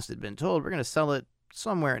the cast had been told. We're going to sell it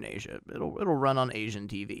somewhere in Asia. It'll run on Asian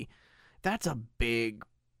TV. That's a big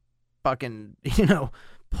fucking,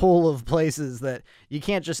 pool of places that you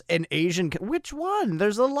can't just an Asian. Which one?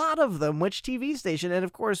 There's a lot of them. Which TV station? And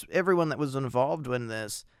of course, everyone that was involved in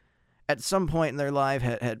this at some point in their life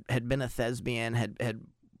had been a thespian, had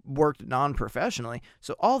worked non-professionally.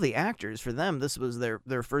 So all the actors, for them, this was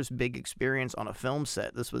their first big experience on a film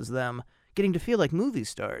set. This was them getting to feel like movie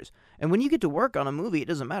stars. And when you get to work on a movie, it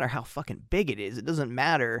doesn't matter how fucking big it is. It doesn't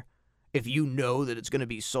matter if you know that it's going to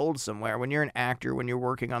be sold somewhere. When you're an actor, when you're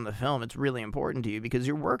working on the film, it's really important to you because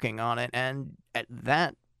you're working on it, and at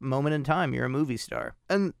that moment in time, you're a movie star.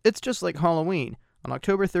 And it's just like Halloween. On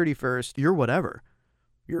October 31st, you're whatever.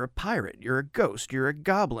 You're a pirate, you're a ghost, you're a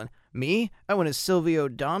goblin. Me? I went as Silvio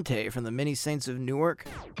Dante from the Many Saints of Newark.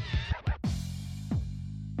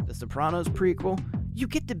 The Sopranos prequel. You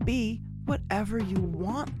get to be whatever you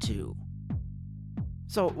want to.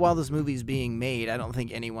 So while this movie's being made, I don't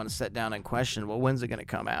think anyone sat down and questioned, well, when's it going to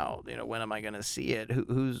come out? When am I going to see it?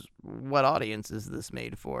 What audience is this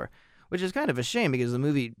made for? Which is kind of a shame because the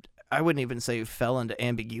movie, I wouldn't even say fell into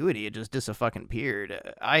ambiguity. It just disappeared.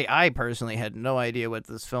 I personally had no idea what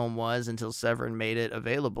this film was until Severin made it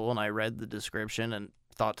available, and I read the description and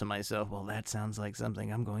thought to myself, well, that sounds like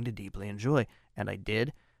something I'm going to deeply enjoy. And I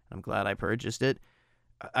did. I'm glad I purchased it.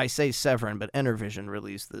 I say Severin, but Intervision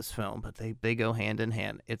released this film, but they go hand in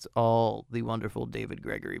hand. It's all the wonderful David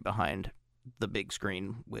Gregory behind the big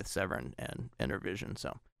screen with Severin and Intervision,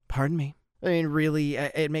 so pardon me. I mean, really,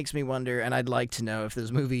 it makes me wonder, and I'd like to know if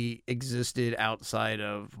this movie existed outside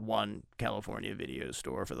of one California video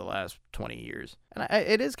store for the last 20 years. And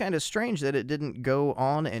it is kind of strange that it didn't go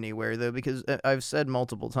on anywhere, though, because I've said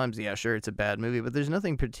multiple times, yeah, sure, it's a bad movie, but there's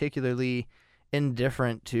nothing particularly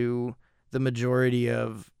indifferent to the majority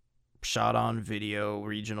of shot-on-video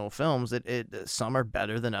regional films. Some are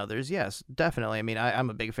better than others, yes, definitely. I mean, I'm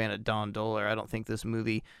a big fan of Don Dohler. I don't think this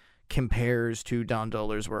movie compares to Don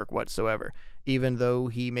Dohler's work whatsoever. Even though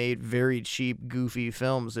he made very cheap, goofy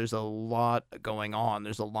films, there's a lot going on.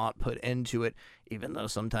 There's a lot put into it, even though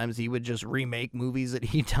sometimes he would just remake movies that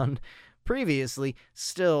he'd done previously.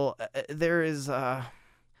 Still, there is a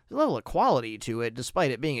level of quality to it,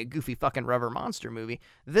 despite it being a goofy fucking rubber monster movie.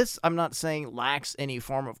 This, I'm not saying lacks any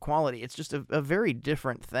form of quality. It's just a very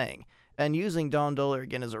different thing. And using Don Dohler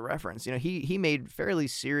again as a reference, he made fairly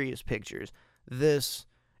serious pictures. This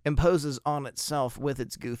imposes on itself with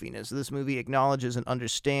its goofiness. This movie acknowledges and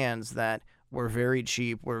understands that we're very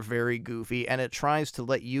cheap, we're very goofy, and it tries to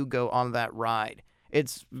let you go on that ride.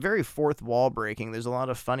 It's very fourth wall breaking. There's a lot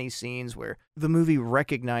of funny scenes where the movie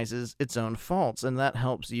recognizes its own faults, and that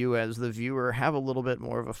helps you as the viewer have a little bit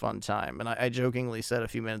more of a fun time. And I jokingly said a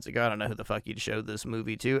few minutes ago, I don't know who the fuck you'd show this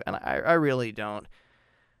movie to, and I really don't.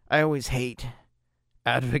 I always hate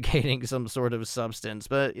advocating some sort of substance,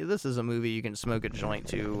 but this is a movie you can smoke a joint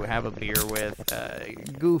to, have a beer with,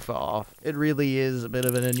 goof off. It really is a bit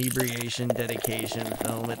of an inebriation dedication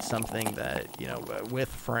film. It's something that, with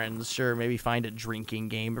friends, sure, maybe find a drinking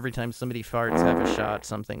game. Every time somebody farts, have a shot,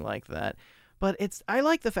 something like that. But I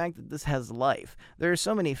like the fact that this has life. There are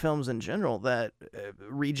so many films in general that,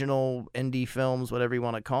 regional indie films, whatever you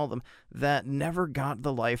want to call them, that never got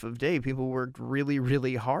the life of day. People worked really,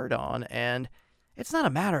 really hard on, and it's not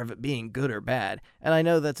a matter of it being good or bad. And I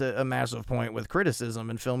know that's a massive point with criticism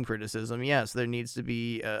and film criticism. Yes, there needs to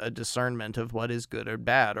be a discernment of what is good or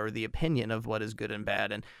bad, or the opinion of what is good and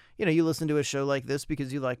bad. And, you listen to a show like this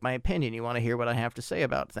because you like my opinion. You want to hear what I have to say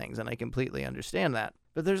about things, and I completely understand that.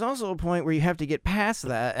 But there's also a point where you have to get past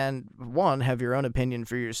that and, one, have your own opinion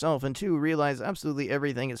for yourself, and two, realize absolutely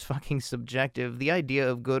everything is fucking subjective. The idea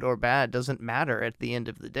of good or bad doesn't matter at the end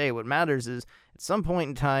of the day. What matters is, at some point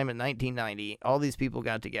in time in 1990, all these people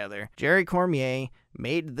got together. Jerry Cormier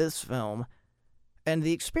made this film, and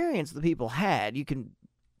the experience the people had,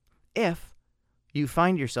 if you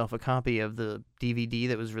find yourself a copy of the DVD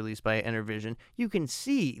that was released by Intervision, you can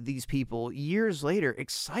see these people years later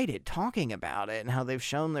excited talking about it and how they've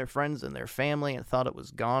shown their friends and their family and thought it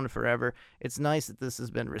was gone forever. It's nice that this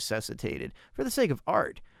has been resuscitated for the sake of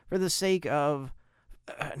art, for the sake of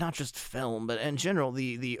not just film, but in general,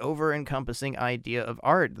 the over-encompassing idea of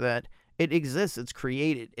art, that it exists, it's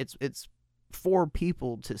created, it's for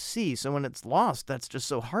people to see. So when it's lost, that's just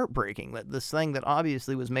so heartbreaking that this thing that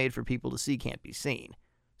obviously was made for people to see can't be seen.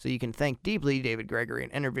 So you can thank deeply David Gregory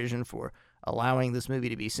and Intervision for allowing this movie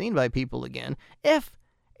to be seen by people again, if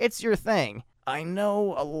it's your thing. I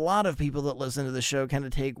know a lot of people that listen to the show kind of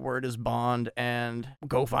take word as bond and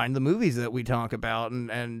go find the movies that we talk about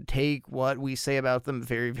and take what we say about them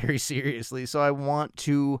very, very seriously. So I want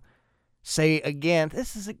to say again,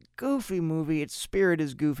 this is a goofy movie. Its spirit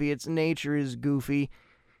is goofy. Its nature is goofy.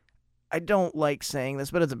 I don't like saying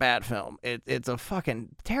this, but it's a bad film. It's a fucking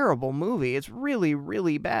terrible movie. It's really,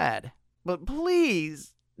 really bad. But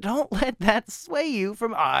please, don't let that sway you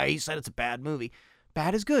from, he said it's a bad movie.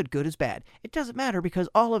 Bad is good is bad. It doesn't matter because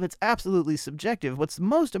all of it's absolutely subjective. What's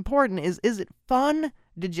most important is it fun?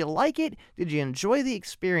 Did you like it? Did you enjoy the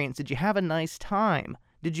experience? Did you have a nice time?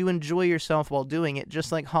 Did you enjoy yourself while doing it,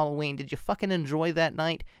 just like Halloween? Did you fucking enjoy that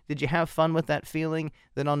night? Did you have fun with that feeling?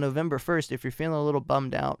 Then on November 1st, if you're feeling a little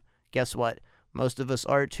bummed out, guess what? Most of us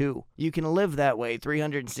are too. You can live that way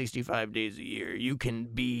 365 days a year. You can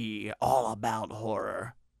be all about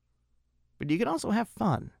horror. But you can also have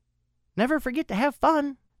fun. Never forget to have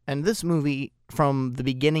fun. And this movie, from the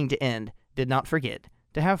beginning to end, did not forget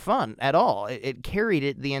to have fun at all. It carried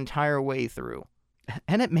it the entire way through.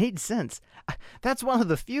 And it made sense. That's one of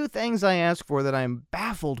the few things I ask for that I'm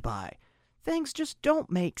baffled by. Things just don't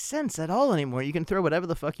make sense at all anymore. You can throw whatever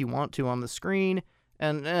the fuck you want to on the screen,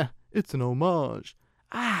 and it's an homage.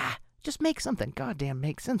 Just make something goddamn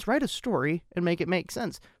make sense. Write a story and make it make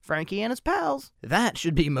sense. Frankie and his pals. That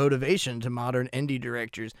should be motivation to modern indie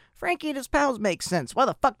directors. Frankie and his pals make sense. Why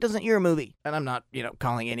the fuck doesn't your movie? And I'm not,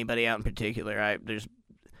 calling anybody out in particular. There's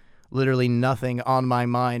literally nothing on my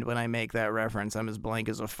mind when I make that reference. I'm as blank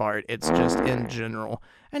as a fart. It's just in general.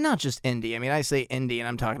 And not just indie. I mean, I say indie and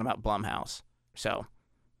I'm talking about Blumhouse. So,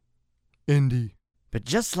 indie. But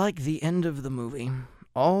just like the end of the movie,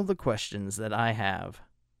 all the questions that I have,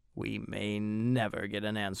 we may never get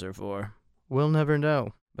an answer for. We'll never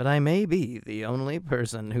know. But I may be the only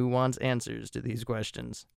person who wants answers to these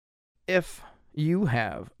questions. If you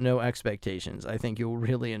have no expectations, I think you'll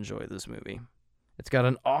really enjoy this movie. It's got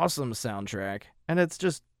an awesome soundtrack, and it's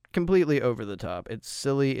just completely over the top. It's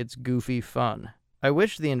silly, it's goofy fun. I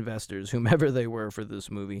wish the investors, whomever they were for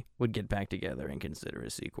this movie, would get back together and consider a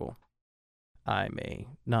sequel. I may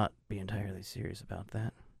not be entirely serious about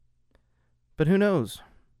that. But who knows?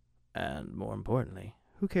 And more importantly,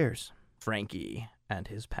 who cares? Frankie and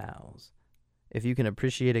his pals. If you can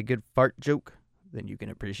appreciate a good fart joke, then you can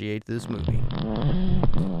appreciate this movie.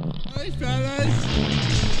 Hey, fellas!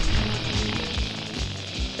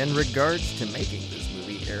 In regards to making this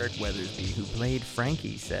movie, Eric Weathersby, who played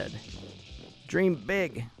Frankie, said, "Dream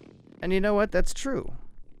big." And you know what? That's true.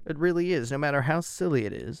 It really is. No matter how silly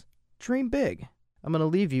it is, dream big. I'm going to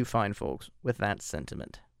leave you fine folks with that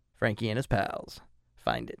sentiment. Frankie and his pals.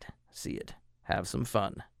 Find it. See it. Have some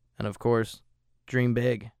fun. And of course, dream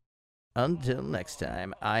big. Until next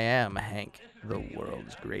time, I am Hank, the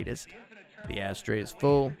world's greatest. The ashtray is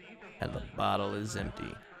full, and the bottle is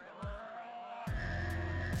empty.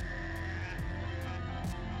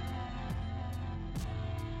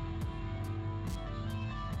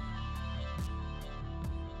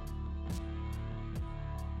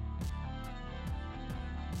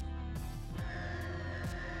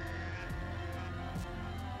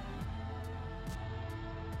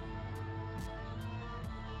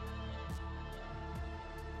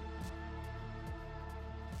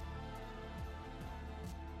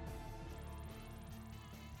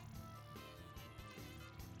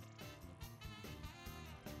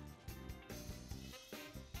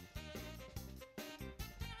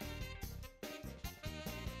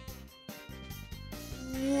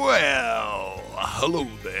 Well, hello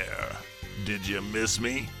there. Did you miss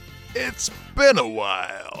me? It's been a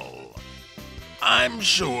while. I'm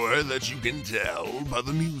sure that you can tell by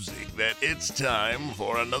the music that it's time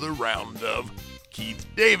for another round of Keith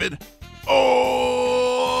David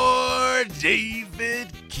or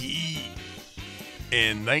David Keith.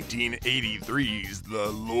 In 1983's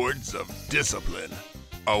The Lords of Discipline,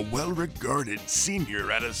 a well-regarded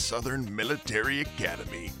senior at a Southern military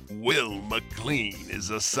academy, Will McLean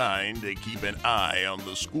is assigned to keep an eye on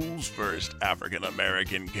the school's first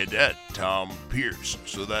African-American cadet, Tom Pierce,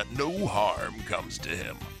 so that no harm comes to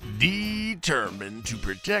him. Determined to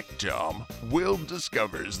protect Tom, Will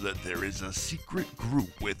discovers that there is a secret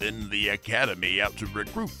group within the academy out to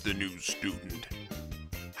recruit the new student.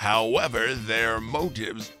 However, their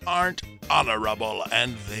motives aren't honorable,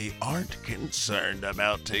 and they aren't concerned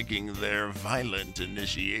about taking their violent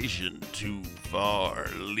initiation too far,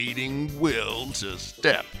 leading Will to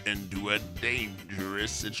step into a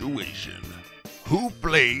dangerous situation. Who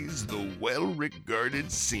plays the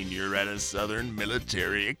well-regarded senior at a Southern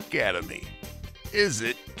military academy? Is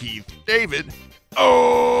it Keith David? Or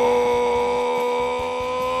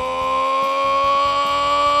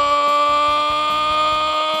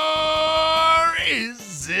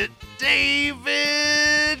is it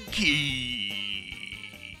David Keith?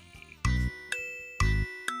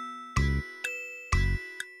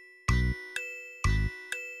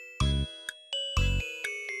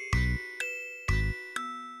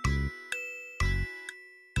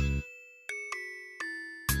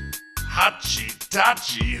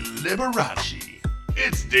 Hachi-tachi Liberace.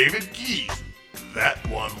 It's David Keith. That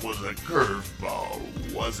one was a curveball,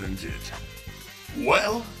 wasn't it?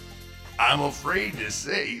 Well, I'm afraid to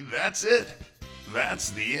say that's it.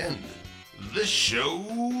 That's the end. The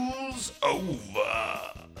show's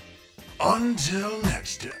over. Until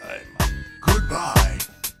next time, goodbye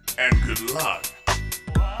and good luck.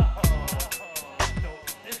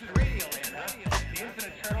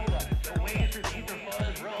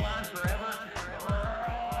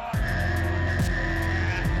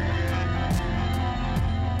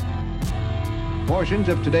 Portions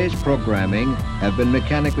of today's programming have been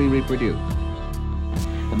mechanically reproduced.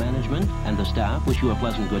 The management and the staff wish you a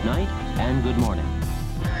pleasant good night and good morning.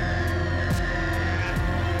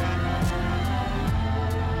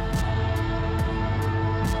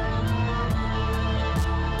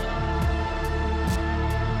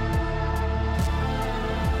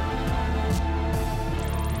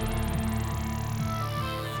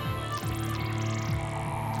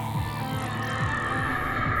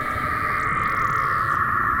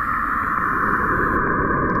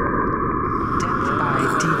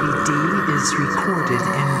 Is recorded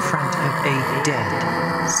in front of a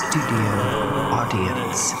dead studio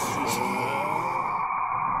audience.